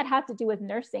what does that have to do with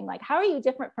nursing? Like, how are you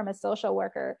different from a social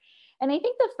worker? And I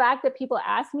think the fact that people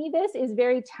ask me this is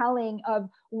very telling of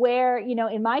where, you know,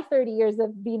 in my 30 years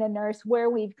of being a nurse, where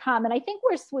we've come. And I think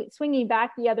we're swinging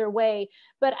back the other way.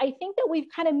 But I think that we've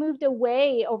kind of moved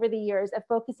away over the years of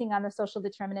focusing on the social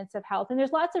determinants of health. And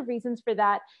there's lots of reasons for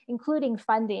that, including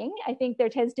funding. I think there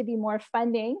tends to be more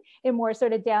funding in more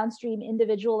sort of downstream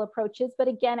individual approaches. But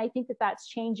again, I think that that's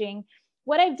changing.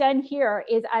 What I've done here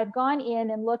is I've gone in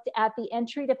and looked at the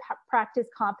entry to practice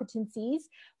competencies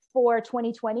for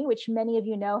 2020, which many of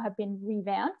you know have been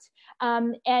revamped.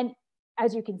 And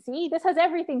as you can see, this has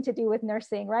everything to do with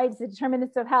nursing, right? It's the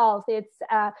determinants of health, it's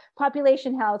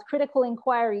population health, critical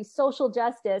inquiry, social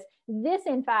justice. This,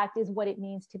 in fact, is what it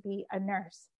means to be a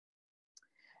nurse.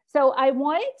 So I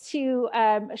wanted to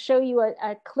show you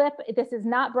a clip. This is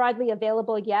not broadly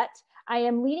available yet. I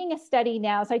am leading a study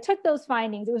now. So I took those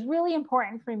findings. It was really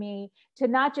important for me to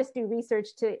not just do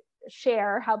research to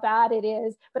share how bad it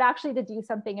is, but actually to do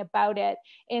something about it.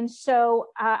 And so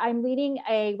I'm leading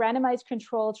a randomized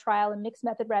control trial, a mixed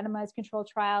method randomized control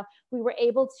trial. We were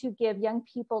able to give young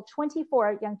people,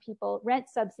 24 young people, rent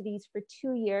subsidies for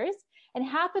 2 years, and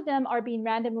half of them are being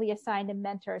randomly assigned a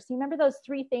mentor. So you remember those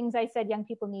three things I said young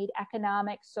people need: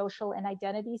 economic, social, and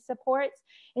identity supports.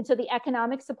 And so the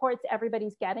economic supports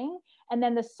everybody's getting, and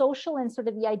then the social and sort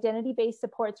of the identity-based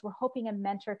supports we're hoping a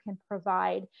mentor can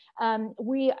provide.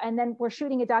 And then we're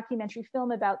shooting a documentary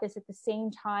film about this at the same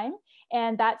time.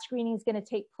 And that screening is going to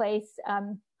take place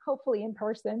hopefully in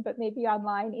person, but maybe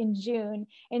online in June.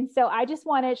 And so I just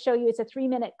want to show you, it's a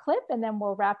 3-minute clip, and then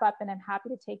we'll wrap up, and I'm happy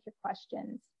to take your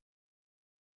questions.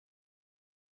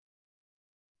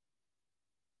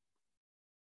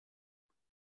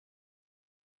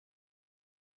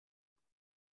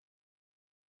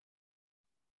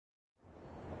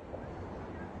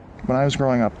 When I was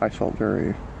growing up, I felt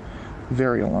very,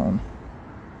 very alone.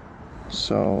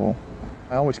 So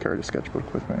I always carried a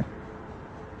sketchbook with me.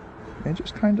 It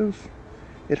just kind of,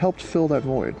 it helped fill that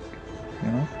void,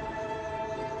 you know?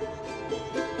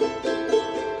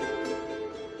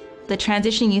 The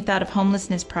Transitioning Youth Out of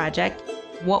Homelessness project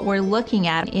What we're looking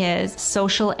at is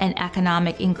social and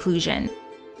economic inclusion.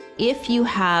 If you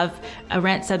have a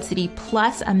rent subsidy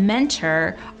plus a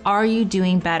mentor, are you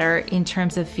doing better in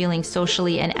terms of feeling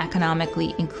socially and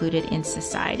economically included in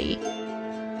society?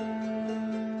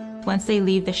 Once they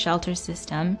leave the shelter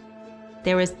system,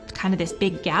 there was kind of this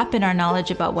big gap in our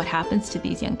knowledge about what happens to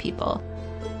these young people.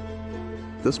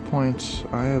 At this point,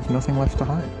 I have nothing left to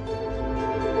hide.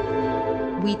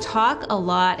 We talk a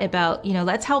lot about,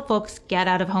 let's help folks get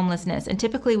out of homelessness. And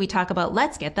typically we talk about,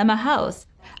 let's get them a house.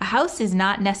 A house is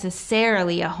not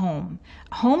necessarily a home.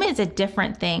 A home is a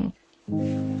different thing.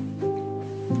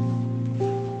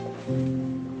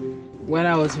 When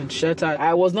I was in shelter,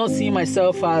 I was not seeing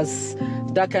myself as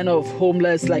that kind of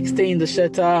homeless, like stay in the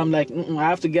shelter. I'm like, I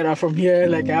have to get out from here.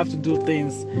 Like I have to do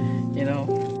things,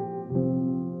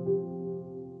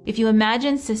 If you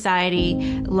imagine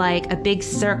society like a big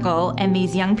circle and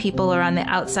these young people are on the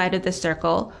outside of the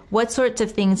circle, what sorts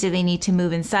of things do they need to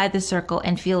move inside the circle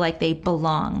and feel like they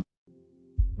belong?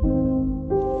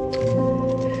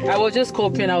 I was just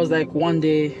coping. I was like, one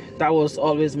day, that was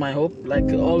always my hope. Like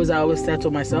I always said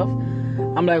to myself,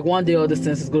 I'm like, one day all this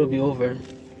thing is going to be over.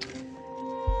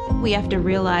 We have to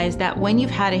realize that when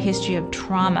you've had a history of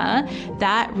trauma,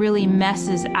 that really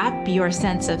messes up your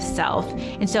sense of self.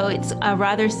 And so it's a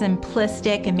rather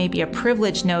simplistic and maybe a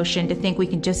privileged notion to think we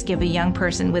can just give a young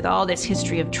person with all this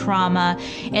history of trauma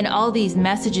and all these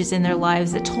messages in their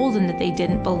lives that told them that they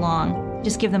didn't belong,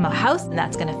 just give them a house and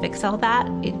that's going to fix all that.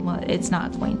 It's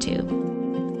not going to.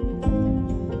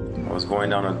 I was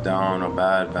going down a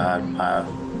bad path.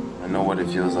 I know what it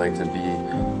feels like to be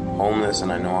homeless,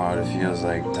 and I know how it feels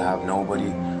like to have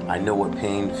nobody. I know what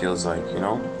pain feels like,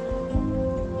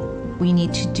 We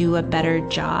need to do a better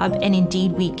job, and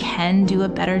indeed we can do a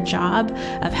better job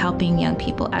of helping young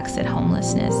people exit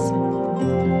homelessness.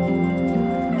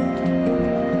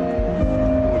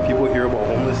 When people hear about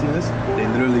homelessness, they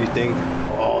literally think,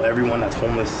 oh, everyone that's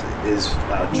homeless is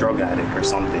a drug addict or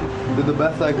something. Did the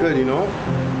best I could,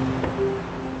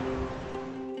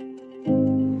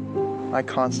 I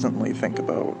constantly think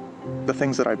about the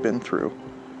things that I've been through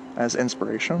as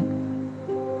inspiration.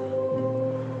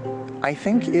 I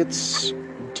think it's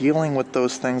dealing with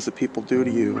those things that people do to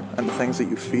you and the things that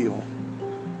you feel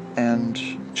and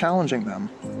challenging them,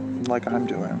 like I'm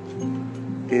doing,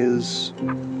 is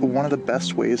one of the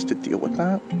best ways to deal with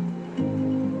that.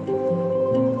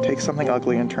 Take something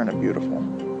ugly and turn it beautiful,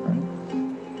 right?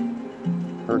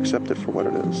 Or accept it for what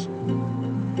it is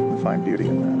and find beauty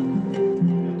in that.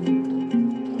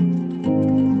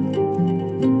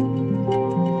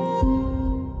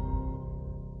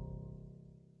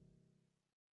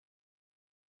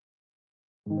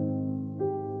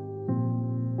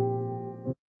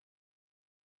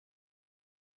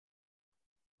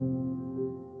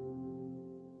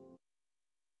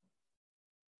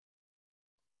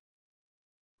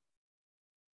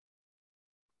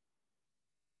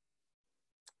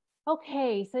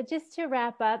 Okay, so just to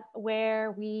wrap up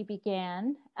where we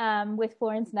began with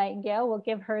Florence Nightingale, we'll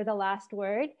give her the last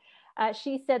word.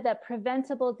 She said that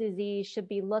preventable disease should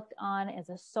be looked on as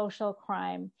a social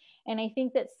crime. And I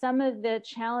think that some of the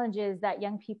challenges that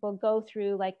young people go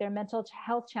through, like their mental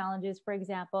health challenges, for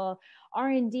example, are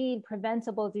indeed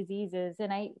preventable diseases.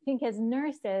 And I think as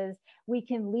nurses, we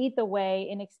can lead the way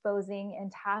in exposing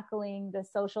and tackling the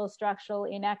social structural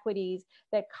inequities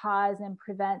that cause and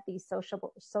prevent these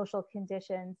social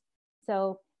conditions.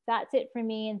 So that's it for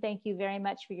me. And thank you very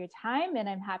much for your time. And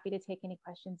I'm happy to take any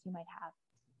questions you might have.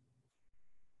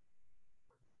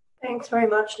 Thanks very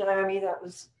much, Naomi. That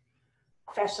was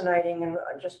fascinating and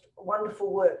just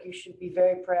wonderful work. You should be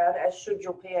very proud, as should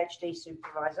your PhD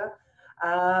supervisor.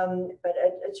 But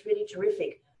it's really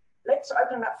terrific. Let's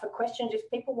open up for questions. If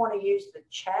people want to use the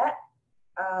chat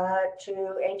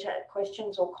to enter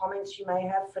questions or comments you may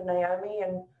have for Naomi,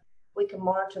 and we can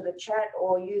monitor the chat,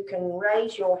 or you can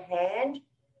raise your hand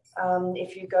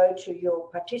if you go to your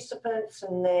participants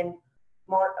and then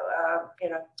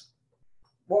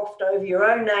waft over your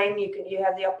own name. You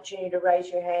have the opportunity to raise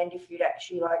your hand if you'd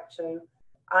actually like to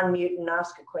unmute and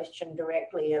ask a question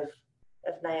directly of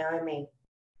Naomi.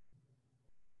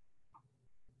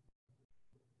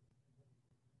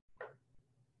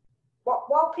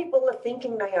 While people are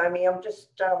thinking, Naomi, I'm just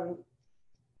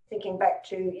thinking back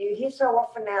to, you hear so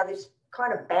often now this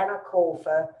kind of banner call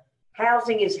for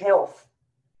housing is health,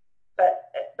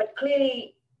 but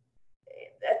clearly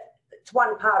it's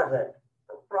one part of it,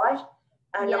 right?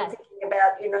 And yes. I'm thinking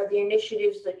about, the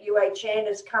initiatives that UHN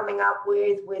is coming up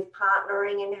with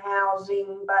partnering in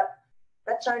housing, but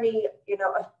that's only,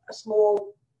 a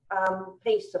small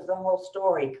piece of the whole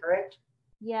story, correct?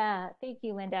 Yeah, thank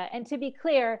you, Linda. And to be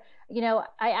clear,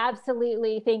 I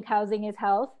absolutely think housing is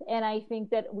health. And I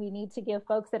think that we need to give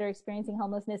folks that are experiencing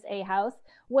homelessness a house.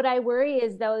 What I worry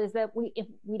is, though, is that if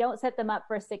we don't set them up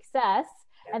for success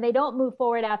and they don't move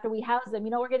forward after we house them,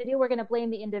 what we're going to do? We're going to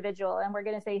blame the individual and we're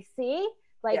going to say, see,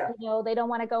 they don't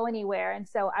want to go anywhere. And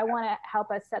so I want to help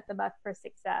us set them up for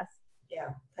success. Yeah,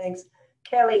 thanks.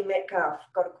 Kelly Metcalf,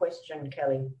 got a question,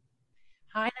 Kelly.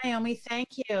 Hi, Naomi. Thank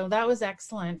you. That was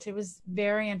excellent. It was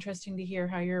very interesting to hear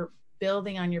how you're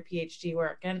building on your PhD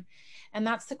work. And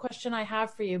that's the question I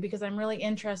have for you, because I'm really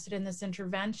interested in this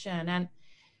intervention. And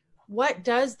what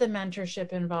does the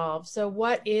mentorship involve? So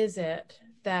what is it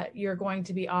that you're going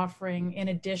to be offering in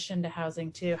addition to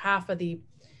housing to half of the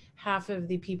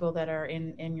people that are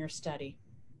in your study?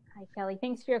 Hi, Kelly.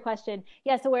 Thanks for your question.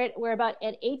 Yeah, so we're about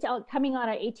at coming on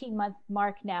our 18-month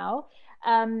mark now.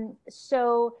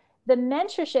 So the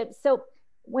mentorship, so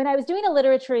when I was doing a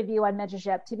literature review on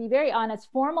mentorship, to be very honest,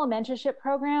 formal mentorship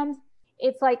programs,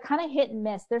 it's like kind of hit and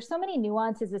miss. There's so many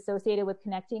nuances associated with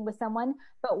connecting with someone,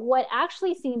 but what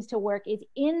actually seems to work is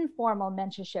informal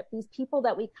mentorship, these people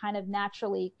that we kind of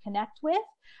naturally connect with.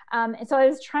 And so I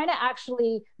was trying to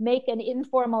actually make an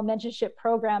informal mentorship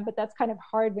program, but that's kind of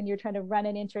hard when you're trying to run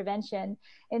an intervention.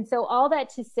 And so all that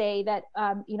to say that,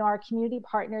 our community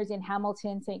partners in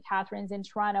Hamilton, St. Catharines, and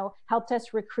Toronto helped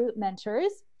us recruit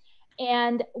mentors.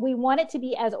 And we want it to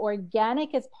be as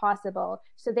organic as possible.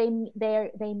 So they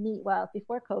meet, well,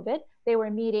 before COVID, they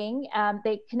were meeting,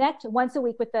 they connect once a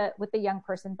week with the young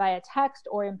person via text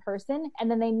or in person, and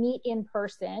then they meet in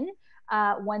person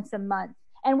once a month.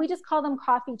 And we just call them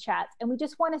coffee chats. And we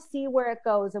just want to see where it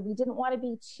goes. And we didn't want to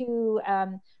be too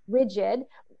rigid.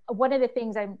 One of the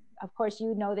things, of course,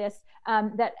 this,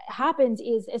 that happens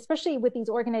is, especially with these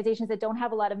organizations that don't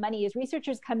have a lot of money, is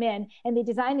researchers come in and they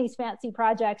design these fancy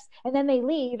projects and then they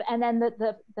leave, and then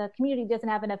the community doesn't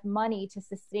have enough money to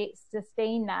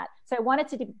sustain that. So I wanted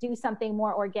to do something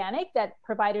more organic that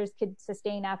providers could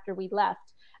sustain after we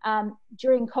left.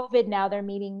 During COVID now, they're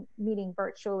meeting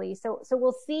virtually. So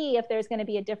we'll see if there's going to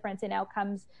be a difference in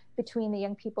outcomes between the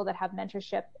young people that have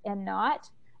mentorship and not.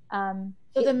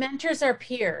 So the mentors are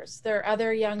peers. They're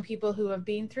other young people who have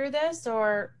been through this,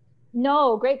 or?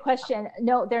 No, great question.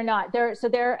 No, they're not.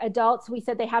 They're adults. We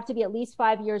said they have to be at least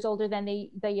 5 years older than the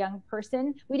young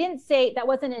person. We didn't say that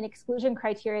wasn't an exclusion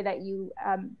criteria that you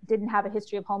didn't have a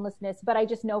history of homelessness, but I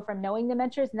just know from knowing the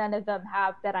mentors, none of them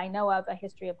have, that I know of, a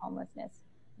history of homelessness.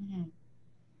 Mm-hmm.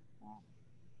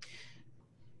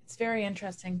 It's very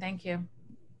interesting. Thank you.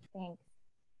 Thanks.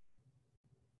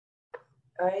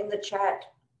 In the chat,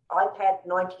 iPad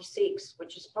 96,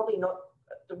 which is probably not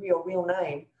the real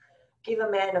name. Give a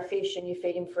man a fish and you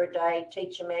feed him for a day.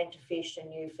 Teach a man to fish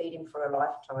and you feed him for a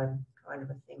lifetime, kind of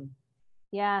a thing.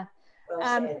 Yeah. Well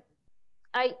said.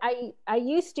 I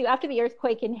used to, after the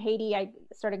earthquake in Haiti, I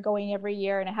started going every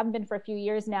year, and I haven't been for a few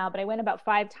years now, but I went about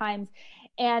 5 times.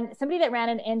 And somebody that ran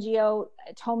an NGO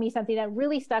told me something that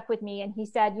really stuck with me. And he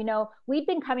said, we'd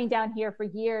been coming down here for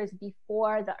years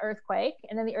before the earthquake,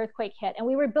 and then the earthquake hit, and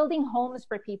we were building homes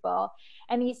for people.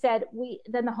 And he said,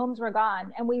 then the homes were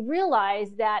gone. And we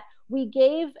realized that we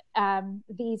gave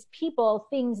these people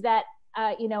things that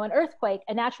an earthquake,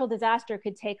 a natural disaster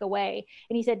could take away.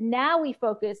 And he said, now we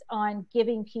focus on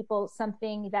giving people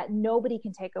something that nobody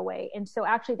can take away. And so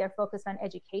actually they're focused on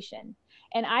education.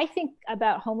 And I think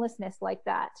about homelessness like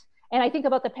that. And I think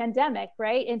about the pandemic,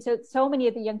 right? And so many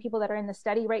of the young people that are in the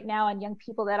study right now, and young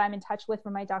people that I'm in touch with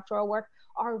from my doctoral work,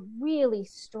 are really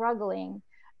struggling.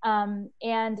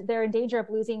 And they're in danger of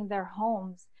losing their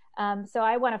homes. So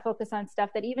I want to focus on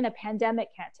stuff that even a pandemic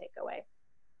can't take away.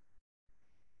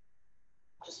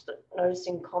 Just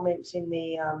noticing comments in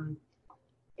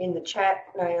the chat,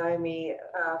 Naomi,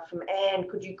 from Anne.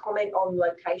 Could you comment on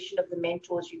location of the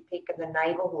mentors you pick and the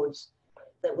neighbourhoods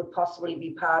that would possibly be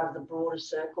part of the broader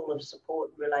circle of support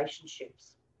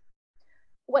relationships?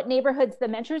 What neighbourhoods the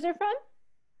mentors are from?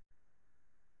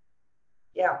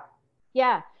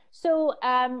 Yeah. So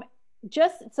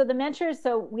the mentors,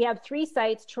 so we have 3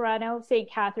 sites: Toronto, St.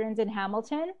 Catharines, and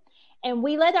Hamilton. And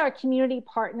we let our community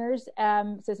partners,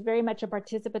 so it's very much a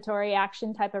participatory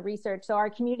action type of research. So our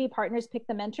community partners pick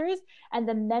the mentors, and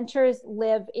the mentors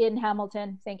live in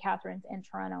Hamilton, St. Catharines, and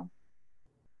Toronto.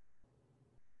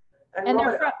 And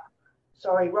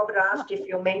Robert asked if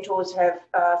your mentors have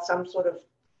some sort of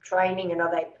training, and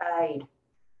are they paid?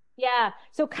 Yeah,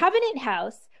 so Covenant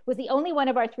House was the only one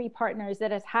of our 3 partners that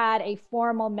has had a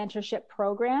formal mentorship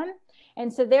program.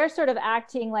 And so they're sort of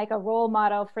acting like a role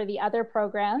model for the other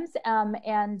programs.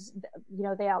 And,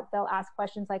 they'll ask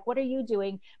questions like, what are you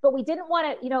doing? But we didn't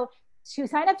want to, to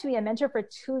sign up to be a mentor for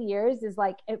 2 years is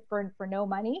like for no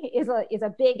money is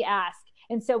a big ask.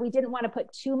 And so we didn't want to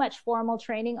put too much formal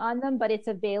training on them, but it's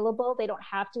available. They don't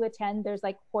have to attend. There's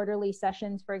like quarterly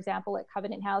sessions, for example, at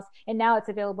Covenant House, and now it's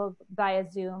available via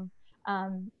Zoom.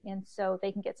 And so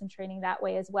they can get some training that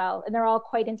way as well. And they're all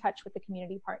quite in touch with the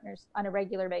community partners on a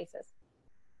regular basis.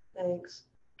 Thanks.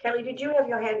 Kelly, did you have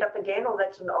your hand up again, or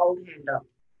that's an old hand up?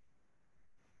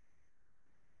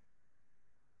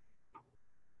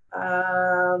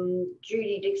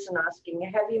 Judy Dixon asking,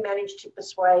 have you managed to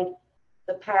persuade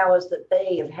the powers that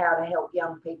be of how to help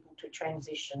young people to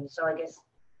transition? So I guess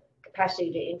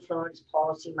capacity to influence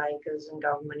policymakers and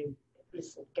government,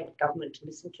 get government to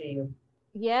listen to you.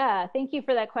 Yeah, thank you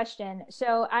for that question.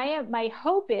 So my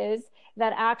hope is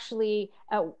that actually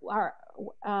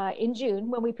in June,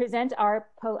 when we present our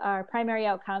primary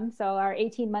outcome, so our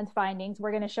 18-month findings,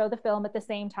 we're going to show the film at the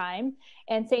same time.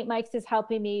 And St. Mike's is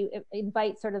helping me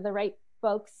invite sort of the right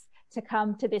folks to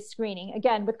come to this screening.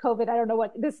 Again, with COVID, I don't know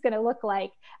what this is going to look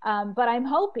like, but I'm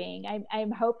hoping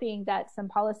that some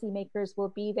policymakers will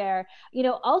be there.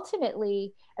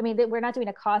 Ultimately, I mean, we're not doing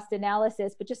a cost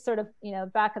analysis, but just sort of,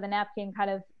 back of the napkin kind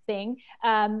of thing.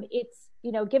 It's,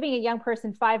 giving a young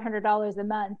person $500 a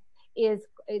month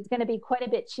it's going to be quite a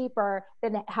bit cheaper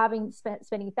than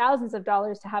spending thousands of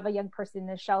dollars to have a young person in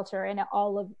a shelter and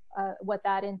all of what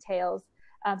that entails.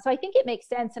 So I think it makes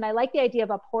sense. And I like the idea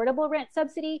of a portable rent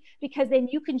subsidy, because then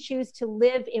you can choose to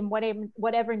live in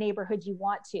whatever neighborhood you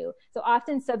want to. So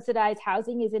often subsidized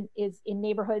housing is in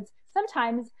neighborhoods,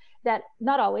 sometimes that,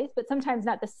 not always, but sometimes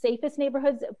not the safest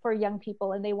neighborhoods for young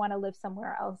people, and they want to live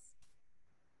somewhere else.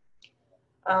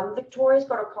 Victoria's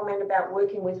got a comment about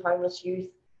working with homeless youth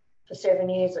for 7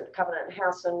 years at Covenant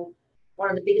House, and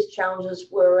one of the biggest challenges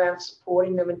were around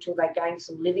supporting them until they gained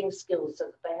some living skills so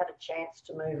that they had a chance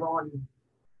to move on.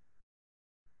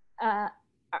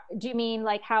 Do you mean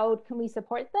like how can we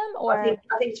support them? Or I think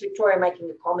it's Victoria making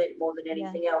a comment more than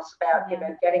anything else about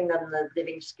getting them the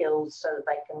living skills so that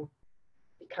they can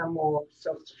become more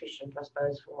self-sufficient, I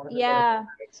suppose, for one of the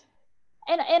benefits.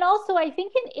 And also, I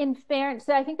think in fairness,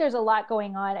 I think there's a lot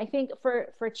going on. I think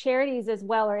for charities as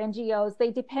well, or NGOs,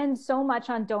 they depend so much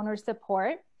on donor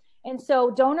support. And so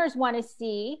donors want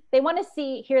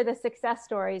to hear the success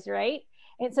stories, right?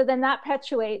 And so then that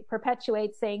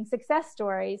perpetuates saying success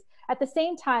stories. At the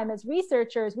same time, as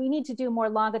researchers, we need to do more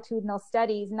longitudinal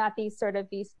studies, not these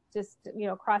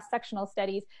cross-sectional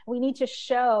studies. We need to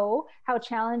show how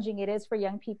challenging it is for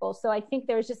young people. So I think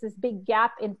there's just this big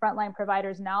gap in frontline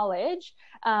providers' knowledge.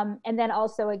 And then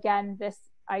also, again, this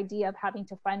idea of having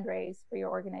to fundraise for your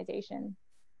organization.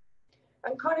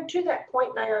 And kind of to that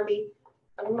point, Naomi,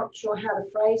 I'm not sure how to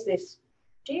phrase this.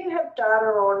 Do you have data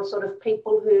on sort of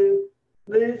people who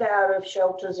move out of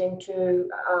shelters into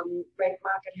rent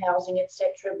market housing,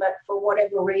 etc., but for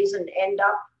whatever reason end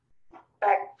up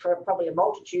back, for probably a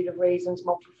multitude of reasons,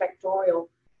 multifactorial,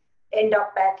 end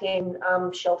up back in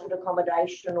sheltered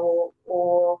accommodation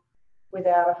or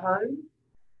without a home?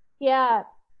 Yeah,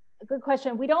 good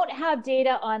question. We don't have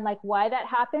data on like why that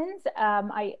happens.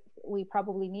 We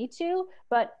probably need to,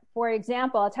 but for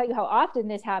example, I'll tell you how often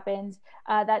this happens.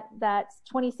 That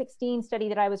 2016 study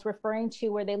that I was referring to,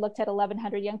 where they looked at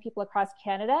 1,100 young people across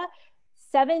Canada,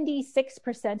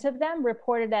 76% of them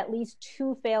reported at least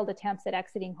 2 failed attempts at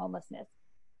exiting homelessness.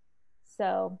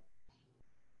 So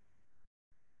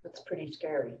that's pretty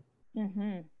scary.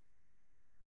 Mm-hmm.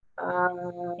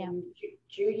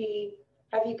 Judy,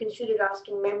 have you considered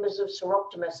asking members of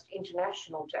Socioeconomic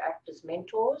International to act as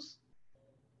mentors?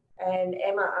 And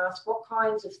Emma asked, what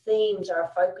kinds of themes are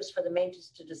a focus for the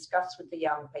mentors to discuss with the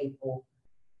young people?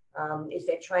 Is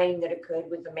there training that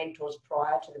occurred with the mentors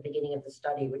prior to the beginning of the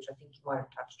study, which I think you might have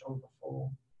touched on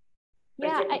before?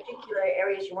 Yeah, is there particular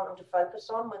areas you want them to focus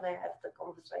on when they have the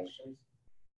conversations?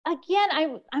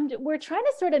 Again, we're trying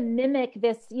to sort of mimic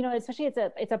this, especially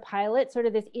it's a pilot, sort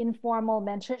of this informal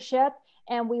mentorship.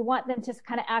 And we want them to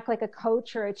kind of act like a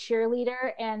coach or a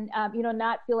cheerleader and,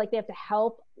 not feel like they have to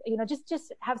help,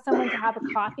 just have someone to have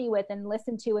a coffee with and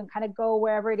listen to and kind of go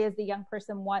wherever it is the young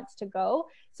person wants to go.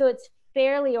 So it's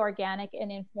fairly organic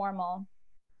and informal.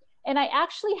 And I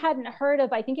actually hadn't heard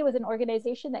of, I think it was an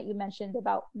organization that you mentioned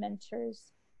about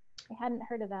mentors. I hadn't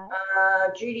heard of that.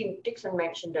 Judy Dixon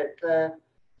mentioned it, the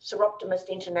Socioeconomic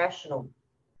International.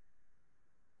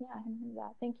 Yeah, I hadn't heard of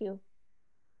that. Thank you.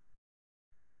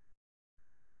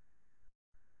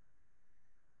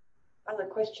 Other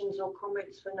questions or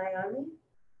comments for Naomi?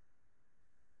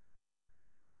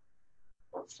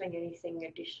 Not seeing anything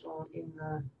additional in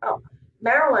the... Oh,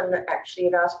 Marilyn actually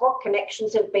had asked, what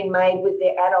connections have been made with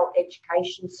the adult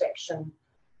education section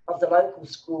of the local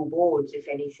school boards, if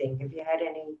anything? Have you had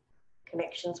any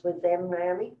connections with them,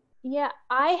 Naomi? Yeah,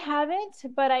 I haven't,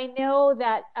 but I know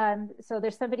that, so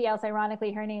there's somebody else,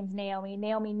 ironically, her name's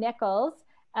Naomi Nichols.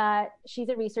 She's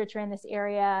a researcher in this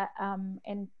area,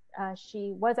 and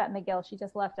she was at McGill. She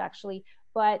just left, actually.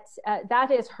 But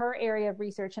that is her area of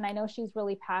research, and I know she's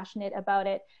really passionate about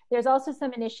it. There's also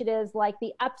some initiatives like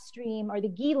the Upstream or the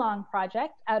Geelong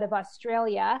Project out of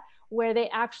Australia, where they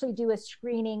actually do a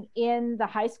screening in the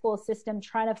high school system,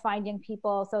 trying to find young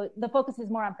people. So the focus is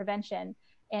more on prevention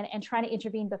and trying to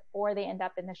intervene before they end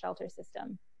up in the shelter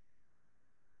system.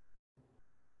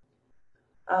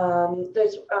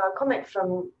 There's a comment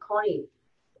from Connie.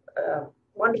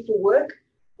 Wonderful work.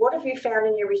 What have you found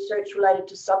in your research related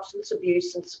to substance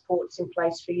abuse and supports in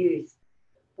place for youth?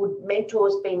 Would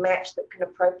mentors be matched that can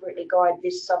appropriately guide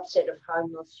this subset of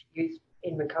homeless youth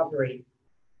in recovery?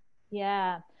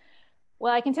 Yeah.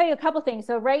 Well, I can tell you a couple things.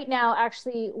 So right now,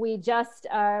 actually, we just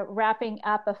are wrapping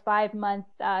up a 5-month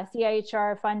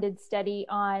CIHR funded study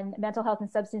on mental health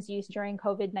and substance use during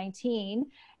COVID-19.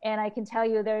 And I can tell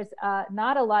you there's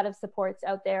not a lot of supports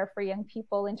out there for young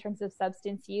people in terms of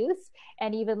substance use,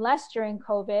 and even less during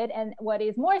COVID. And what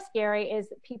is more scary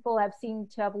is people have seemed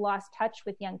to have lost touch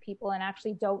with young people and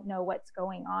actually don't know what's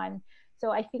going on. So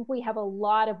I think we have a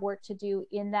lot of work to do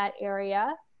in that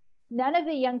area. None of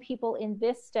the young people in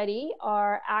this study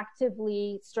are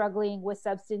actively struggling with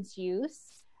substance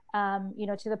use,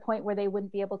 to the point where they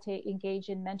wouldn't be able to engage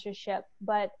in mentorship.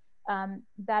 But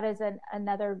that is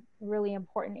another really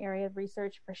important area of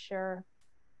research for sure.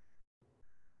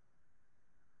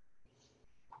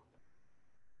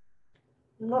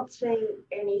 I'm not seeing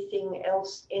anything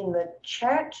else in the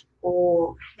chat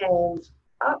or hands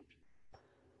up.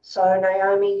 So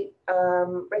Naomi,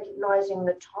 recognising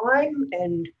the time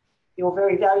and your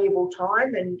very valuable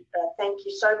time, and thank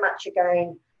you so much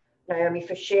again, Naomi,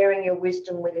 for sharing your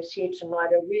wisdom with us here tonight.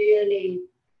 A really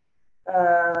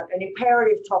an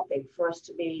imperative topic for us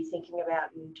to be thinking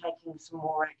about and taking some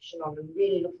more action on, and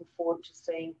really looking forward to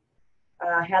seeing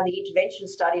how the intervention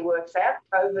study works out,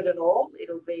 COVID and all.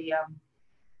 It'll be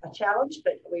a challenge,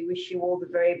 but we wish you all the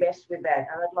very best with that.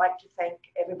 And I'd like to thank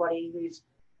everybody who's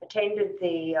attended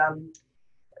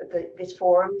this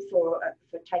forum for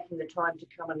taking the time to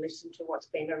come and listen to what's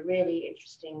been a really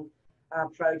interesting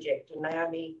project. And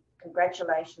Naomi,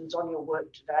 congratulations on your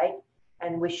work today,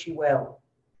 and wish you well.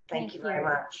 Thank you very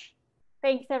much.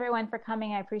 Thanks everyone for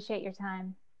coming. I appreciate your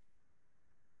time.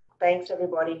 Thanks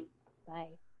everybody. Bye.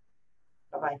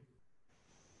 Bye-bye.